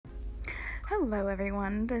Hello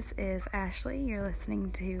everyone, this is Ashley. You're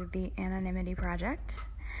listening to the Anonymity Project,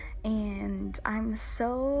 and I'm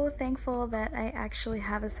so thankful that I actually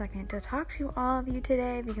have a second to talk to all of you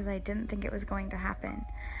today because I didn't think it was going to happen.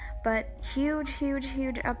 But huge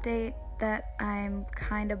update that I'm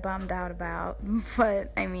kind of bummed out about,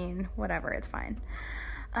 but I mean, whatever, it's fine.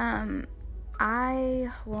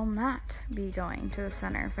 I will not be going to the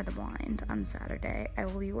Center for the Blind on Saturday. I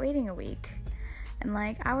will be waiting a week. And,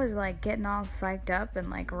 I was, getting all psyched up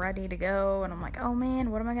and, ready to go. And I'm like, oh,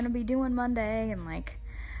 man, what am I going to be doing Monday? And,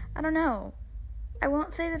 I don't know. I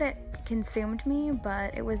won't say that it consumed me,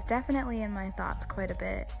 but it was definitely in my thoughts quite a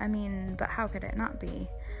bit. I mean, but how could it not be?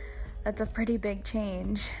 That's a pretty big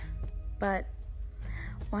change. But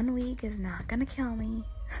 1 week is not going to kill me.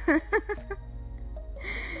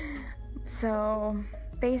 So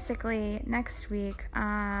basically, next week,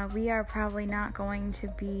 we are probably not going to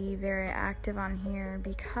be very active on here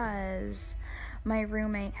because my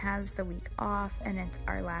roommate has the week off and it's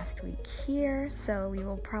our last week here, so we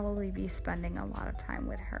will probably be spending a lot of time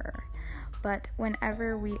with her. But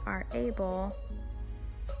whenever we are able,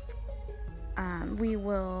 we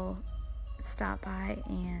will stop by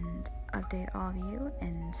and update all of you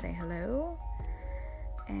and say hello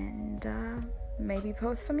and maybe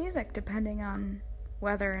post some music depending on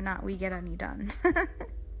whether or not we get any done.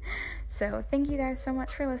 So thank you guys so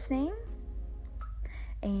much for listening.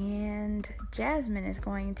 And Jasmine is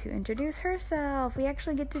going to introduce herself. We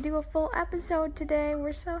actually get to do a full episode today.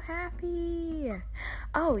 We're so happy.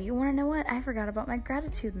 Oh, you want to know what? I forgot about my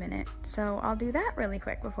gratitude minute. So I'll do that really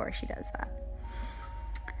quick before she does that.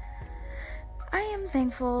 I am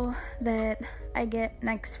thankful that I get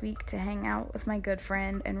next week to hang out with my good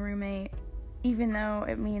friend and roommate, even though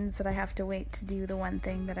it means that I have to wait to do the one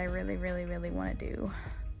thing that I really want to do.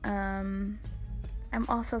 I'm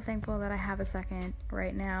also thankful that I have a second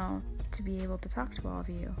right now to be able to talk to all of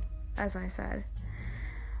you, as I said.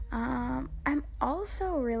 I'm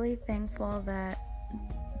also really thankful that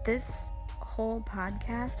this whole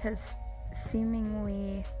podcast has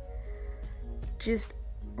seemingly just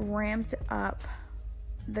ramped up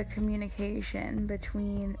the communication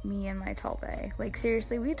between me and my Tolbe.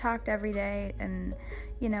 Seriously, we talked every day and,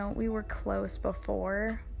 we were close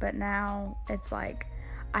before, but now it's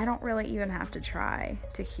I don't really even have to try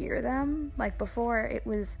to hear them. Before, it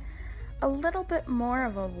was a little bit more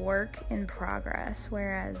of a work in progress,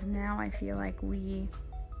 whereas now I feel like we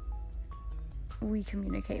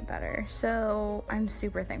communicate better. So I'm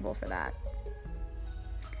super thankful for that.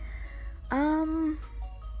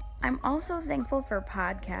 I'm also thankful for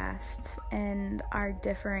podcasts and our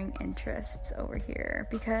differing interests over here,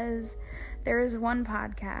 because there is one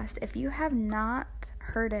podcast, if you have not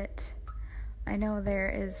heard it, I know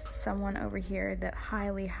there is someone over here that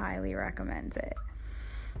highly recommends it.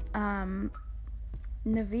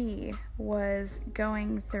 Navi was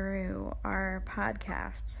going through our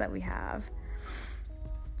podcasts that we have,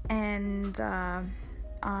 and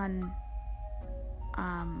on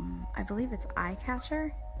I believe it's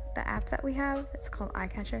iCatcher, the app that we have. It's called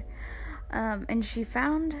iCatcher. And she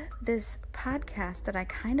found this podcast that I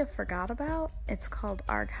kind of forgot about. It's called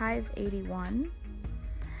Archive 81.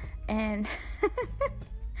 And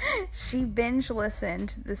she binge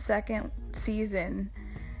listened the second season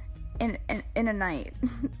in a night.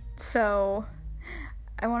 So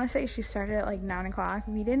I want to say she started at 9 o'clock.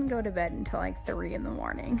 We didn't go to bed until 3 in the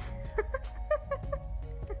morning.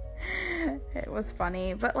 It was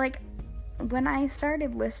funny. But when I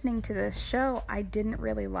started listening to this show, I didn't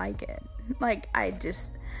really like it.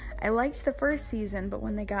 I liked the first season, but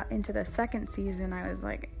when they got into the second season, I was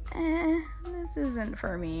like, this isn't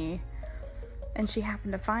for me. And she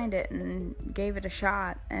happened to find it and gave it a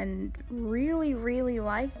shot and really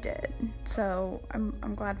liked it. So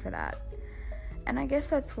I'm glad for that. And I guess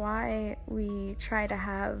that's why we try to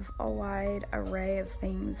have a wide array of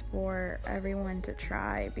things for everyone to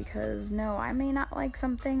try, because no, I may not like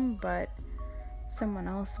something, but someone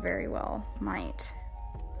else very well might.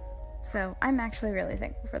 So I'm actually really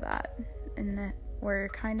thankful for that, and that we're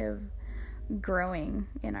kind of growing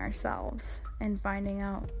in ourselves and finding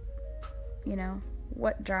out,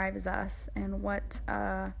 what drives us and what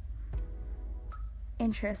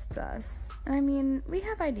interests us. And I mean, we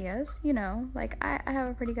have ideas, I have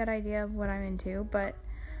a pretty good idea of what I'm into, but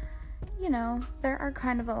there are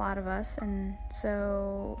kind of a lot of us, and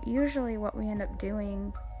so usually what we end up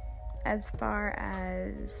doing as far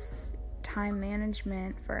as time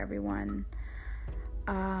management for everyone,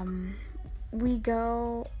 we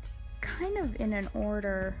go kind of in an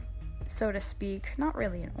order, so to speak. Not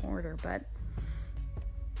really in order, but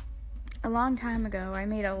a long time ago, I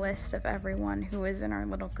made a list of everyone who is in our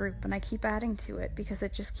little group, and I keep adding to it because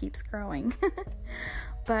it just keeps growing.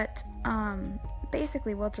 But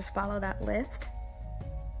basically, we'll just follow that list,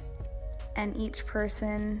 and each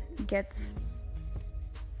person gets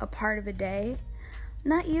a part of a day.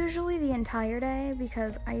 Not usually the entire day,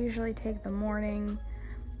 because I usually take the morning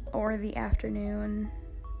or the afternoon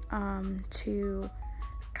to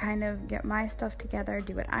kind of get my stuff together,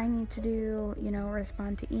 do what I need to do,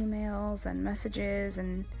 respond to emails and messages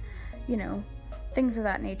and, things of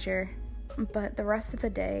that nature. But the rest of the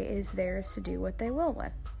day is theirs to do what they will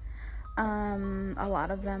with. A lot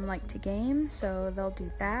of them like to game, so they'll do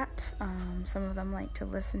that. Some of them like to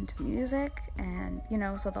listen to music, and,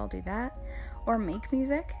 so they'll do that. Or make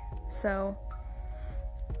music. So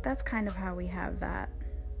that's kind of how we have that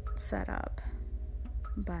set up.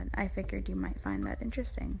 But I figured you might find that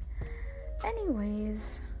interesting.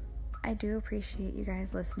 Anyways, I do appreciate you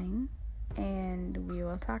guys listening, and we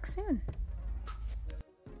will talk soon.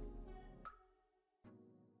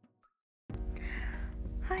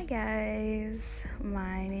 Hi guys,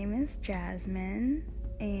 my name is Jasmine,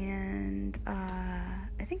 and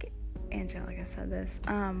I think Angelica said this.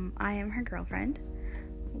 I am her girlfriend.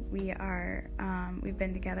 We've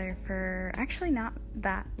been together for actually not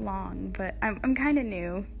that long, but I'm kind of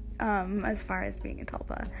new as far as being a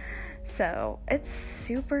tulpa. So it's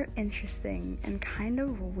super interesting and kind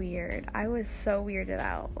of weird. I was so weirded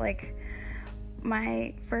out. Like,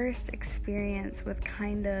 my first experience with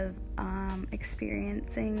kind of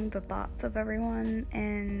experiencing the thoughts of everyone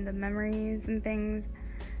and the memories and things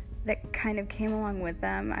that kind of came along with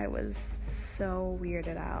them, I was so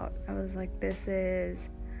weirded out. I was like, this is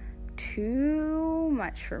too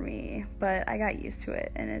much for me, but I got used to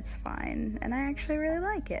it and it's fine, and I actually really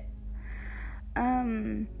like it.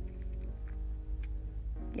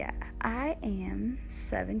 Yeah, I am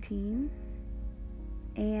 17,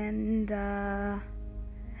 and I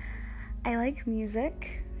like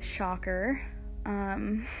music. Shocker.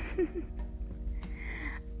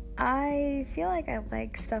 I feel like I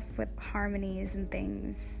like stuff with harmonies and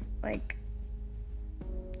things, like,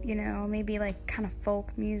 maybe like kind of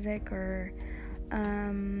folk music, or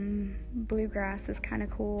bluegrass is kind of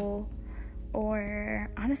cool, or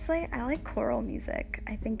honestly, I like choral music.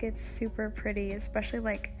 I think it's super pretty, especially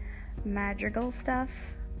like madrigal stuff.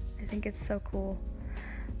 I think it's so cool.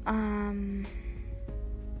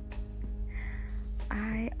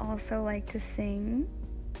 I also like to sing,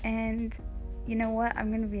 and you know what?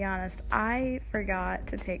 I'm gonna be honest. I forgot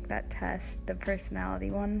to take that test, the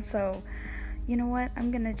personality one. So, you know what?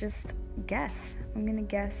 I'm gonna just guess. I'm gonna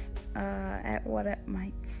guess at what it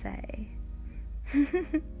might say.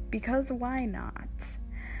 Because why not?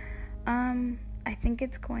 I think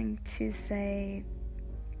it's going to say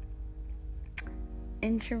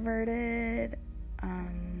introverted,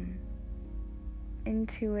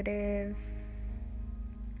 intuitive,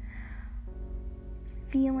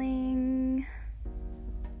 feeling,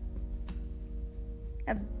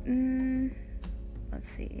 let's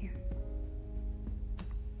see,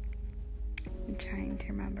 I'm trying to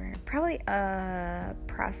remember, probably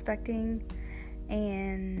prospecting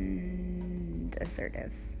and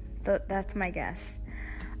assertive. That's my guess.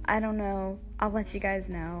 I don't know. I'll let you guys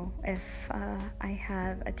know if I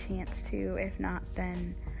have a chance to. If not,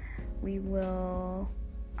 then we will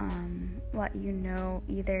let you know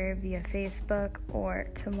either via Facebook or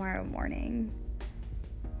tomorrow morning.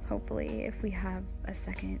 Hopefully, if we have a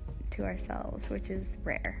second to ourselves, which is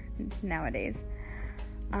rare nowadays.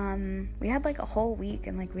 We had like a whole week,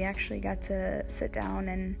 and like we actually got to sit down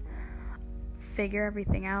and figure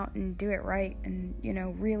everything out and do it right, and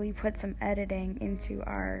really put some editing into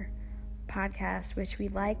our podcast, which we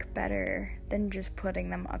like better than just putting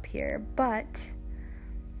them up here. But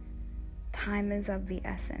time is of the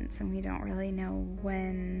essence, and we don't really know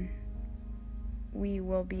when we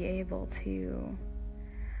will be able to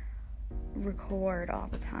record all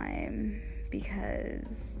the time,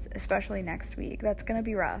 because especially next week, that's gonna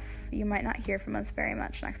be rough. You might not hear from us very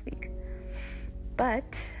much next week,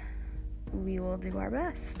 but we will do our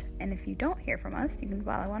best. And if you don't hear from us, you can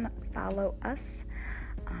follow us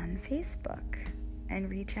on Facebook and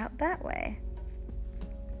reach out that way.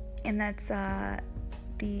 And that's the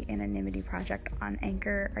Anonymity Project on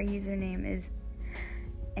Anchor. Our username is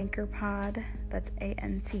AnchorPod. That's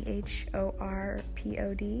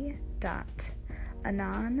ANCHORPOD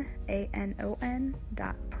 .anon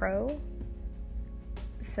ANON.pro.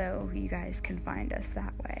 So you guys can find us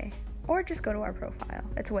that way, or just go to our profile.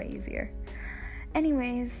 It's way easier.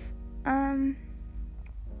 Anyways, I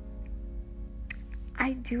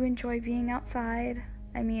do enjoy being outside.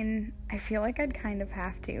 I mean, I feel like I'd kind of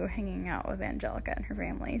have to, hanging out with Angelica and her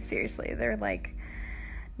family. Seriously, they're like,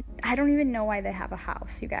 I don't even know why they have a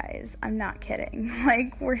house, you guys. I'm not kidding.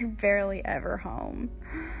 Like, we're barely ever home.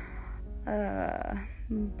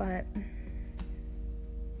 But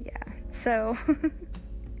yeah, so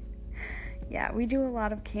yeah, we do a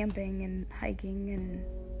lot of camping and hiking and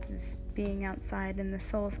just being outside in the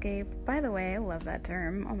soulscape. By the way, I love that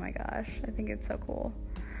term. Oh my gosh, I think it's so cool.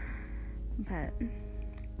 But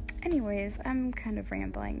anyways, I'm kind of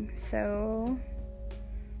rambling, so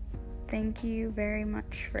thank you very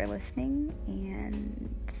much for listening,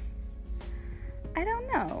 and I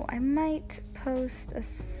don't know, I might post a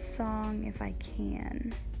song if I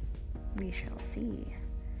can. We shall see.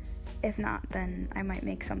 If not, then I might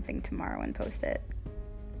make something tomorrow and post it,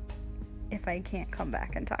 if I can't come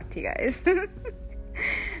back and talk to you guys.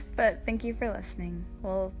 But thank you for listening.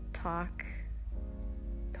 We'll talk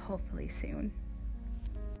hopefully soon.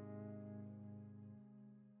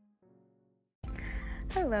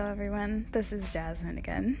 Hello everyone, this is Jasmine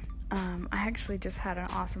again. I actually just had an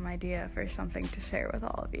awesome idea for something to share with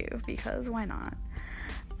all of you, because why not?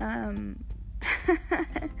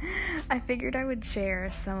 I figured I would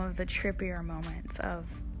share some of the trippier moments of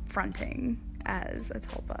fronting as a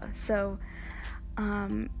tulpa. So,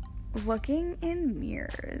 looking in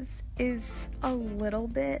mirrors is a little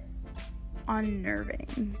bit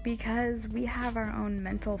unnerving, because we have our own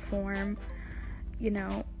mental form, you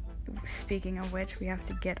know. Speaking of which, we have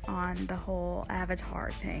to get on the whole avatar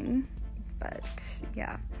thing, but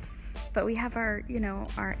yeah. But we have our, you know,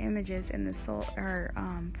 our images in the soul, our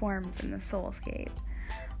forms in the soulscape.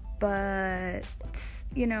 But,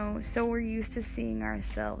 you know, so we're used to seeing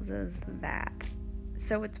ourselves as that.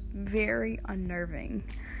 So it's very unnerving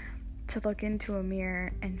to look into a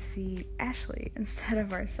mirror and see Ashley instead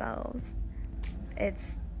of ourselves.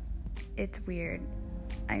 It's weird.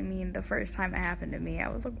 I mean, the first time it happened to me, I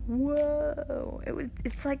was like, whoa.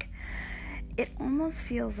 It's like, it almost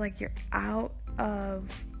feels like you're out of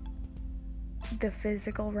the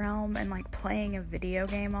physical realm and like playing a video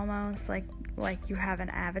game almost, like you have an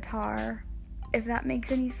avatar, if that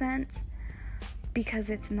makes any sense, because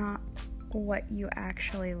it's not what you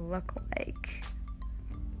actually look like.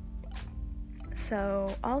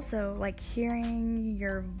 So also, like, hearing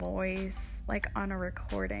your voice like on a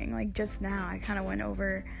recording, like just now I kind of went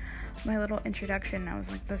over my little introduction and I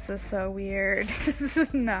was like, this is so weird. This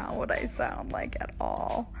is not what I sound like at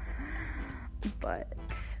all. But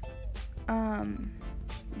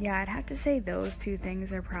yeah, I'd have to say those two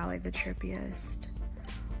things are probably the trippiest.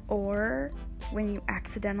 Or when you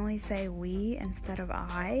accidentally say we instead of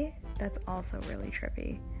I, that's also really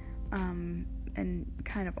trippy, and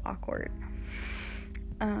kind of awkward.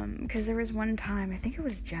 Because there was one time, I think it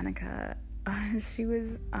was Jenica, she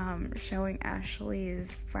was showing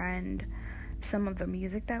Ashley's friend some of the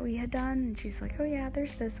music that we had done, and she's like, oh yeah,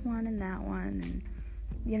 there's this one and that one, and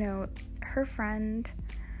you know, her friend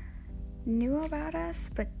knew about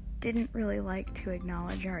us but didn't really like to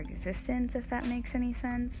acknowledge our existence, if that makes any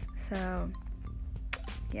sense. So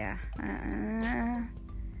yeah,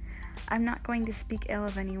 I'm not going to speak ill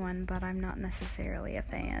of anyone, but I'm not necessarily a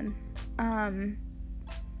fan.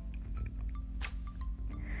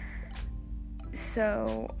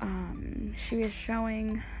 So she was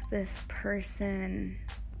showing this person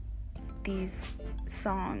these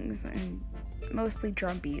songs, and mostly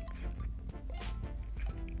drum beats,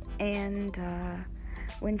 and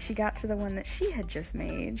when she got to the one that she had just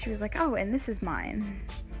made, she was like, oh, and this is mine.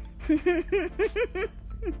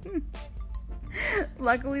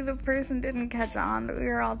 Luckily the person didn't catch on, but we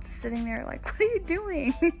were all just sitting there like, what are you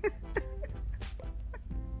doing?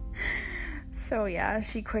 So yeah,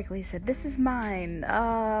 she quickly said, this is mine,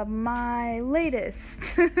 my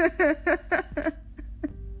latest.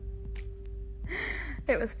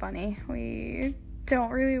 It was funny. We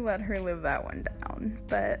don't really let her live that one down,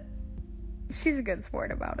 but she's a good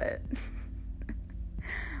sport about it.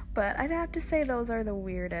 But I'd have to say those are the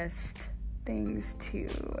weirdest things to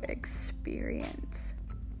experience.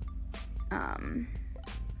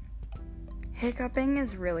 Hiccuping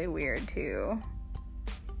is really weird too.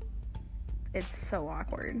 It's so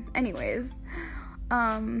awkward. Anyways,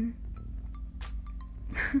 poor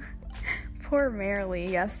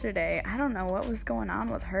Marilee yesterday, I don't know what was going on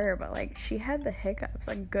with her, but like she had the hiccups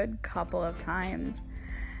a good couple of times.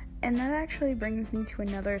 And that actually brings me to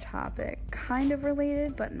another topic, kind of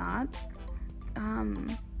related, but not.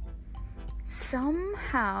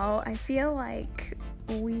 Somehow I feel like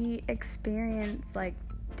we experience like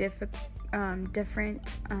different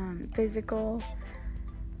physical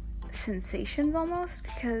sensations almost,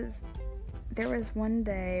 because there was one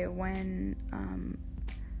day when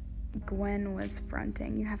Gwen was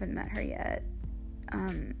fronting. You haven't met her yet.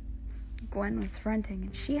 Gwen was fronting,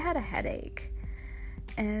 and she had a headache.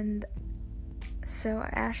 And so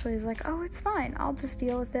Ashley's like, oh, it's fine. I'll just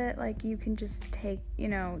deal with it. Like, you can just take,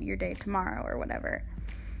 your day tomorrow or whatever.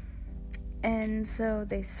 And so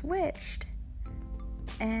they switched,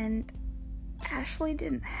 and Ashley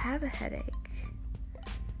didn't have a headache,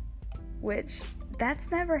 which that's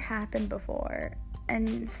never happened before.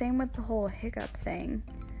 And same with the whole hiccup thing.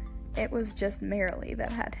 It was just Marilee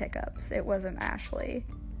that had hiccups. It wasn't Ashley.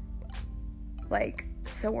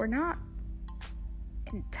 So we're not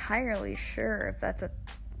entirely sure if that's a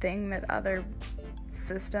thing that other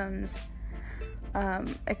systems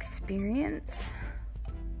experience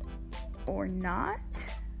or not.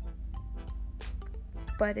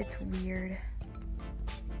 But it's weird.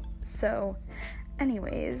 So,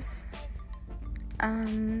 anyways,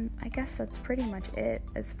 I guess that's pretty much it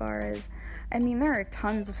as far as, there are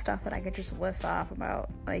tons of stuff that I could just list off about,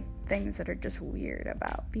 things that are just weird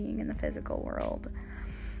about being in the physical world.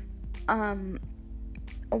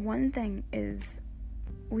 One thing is,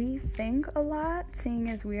 we think a lot, seeing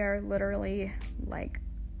as we are literally,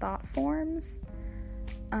 thought forms.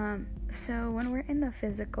 So when we're in the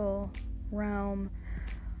physical realm,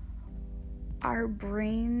 our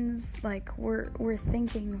brains, we're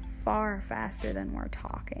thinking far faster than we're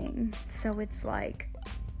talking. So it's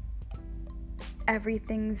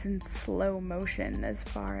everything's in slow motion as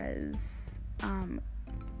far as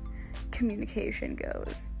communication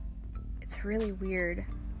goes. It's really weird.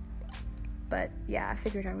 But yeah, I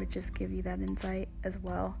figured I would just give you that insight as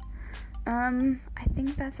well. I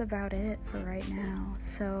think that's about it for right now.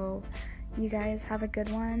 So you guys have a good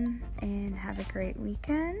one and have a great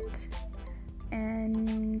weekend.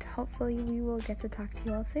 And hopefully we will get to talk to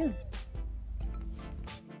you all soon.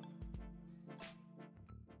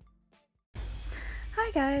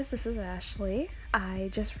 Hi guys, this is Ashley. I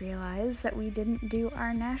just realized that we didn't do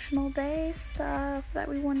our National Day stuff that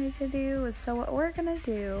we wanted to do. So what we're gonna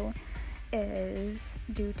do is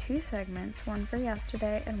do 2 segments, one for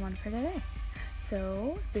yesterday and one for today.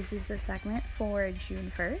 So this is the segment for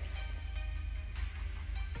June 1st.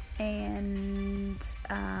 And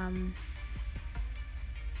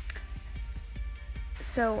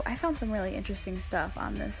so I found some really interesting stuff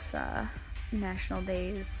on this National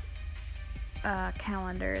Days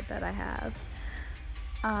calendar that I have.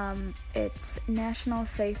 It's National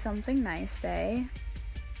Say Something Nice Day.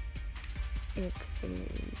 It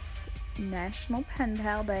is National Pen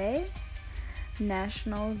Pal Day,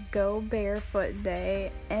 National Go Barefoot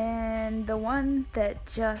Day, and the one that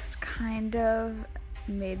just kind of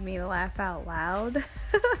made me laugh out loud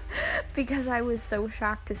because I was so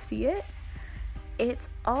shocked to see it. It's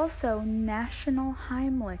also National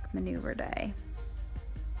Heimlich Maneuver Day.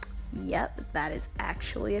 Yep, that is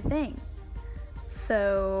actually a thing.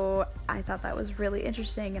 So I thought that was really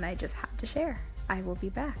interesting and I just had to share. I will be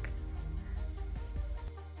back.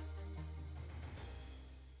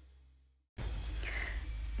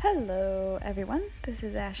 Hello everyone, this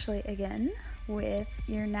is Ashley again with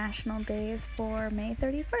your national days for May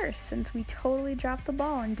 31st, since we totally dropped the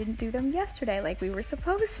ball and didn't do them yesterday like we were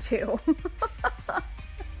supposed to.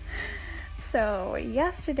 So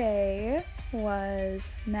yesterday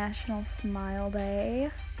was National Smile Day,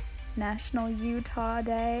 National Utah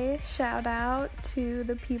Day. Shout out to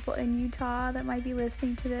the people in Utah that might be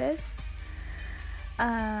listening to this.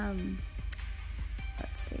 Let's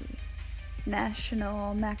see.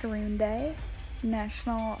 National Macaroon Day,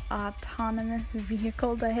 National Autonomous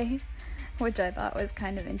Vehicle Day, which I thought was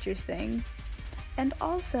kind of interesting. And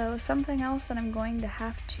also, something else that I'm going to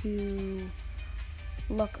have to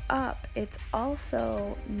look up, it's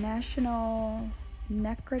also National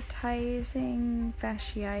Necrotizing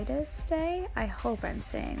Fasciitis Day. I hope I'm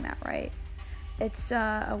saying that right. It's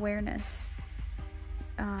Awareness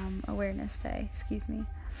Day, excuse me.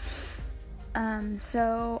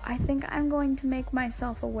 So I think I'm going to make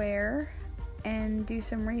myself aware and do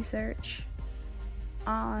some research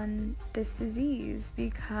on this disease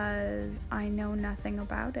because I know nothing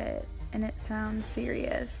about it and it sounds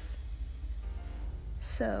serious.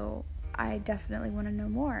 So I definitely want to know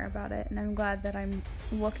more about it, and I'm glad that I'm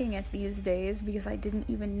looking at these days because I didn't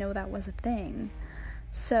even know that was a thing.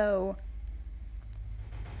 So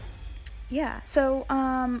yeah, so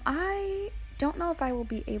I don't know if I will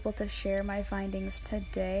be able to share my findings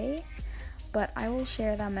today, but I will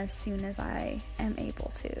share them as soon as I am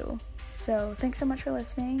able to. So thanks so much for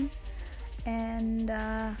listening, and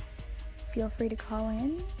feel free to call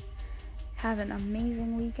in. Have an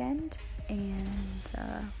amazing weekend, and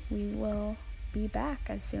we will be back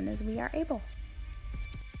as soon as we are able.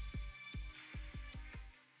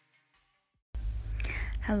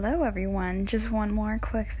 Hello, everyone. Just one more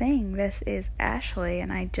quick thing. This is Ashley,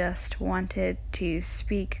 and I just wanted to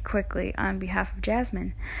speak quickly on behalf of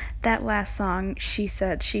Jasmine. That last song she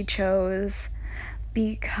said she chose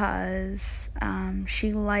because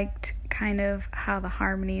she liked kind of how the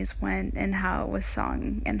harmonies went and how it was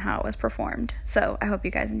sung and how it was performed. So I hope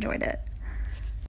you guys enjoyed it.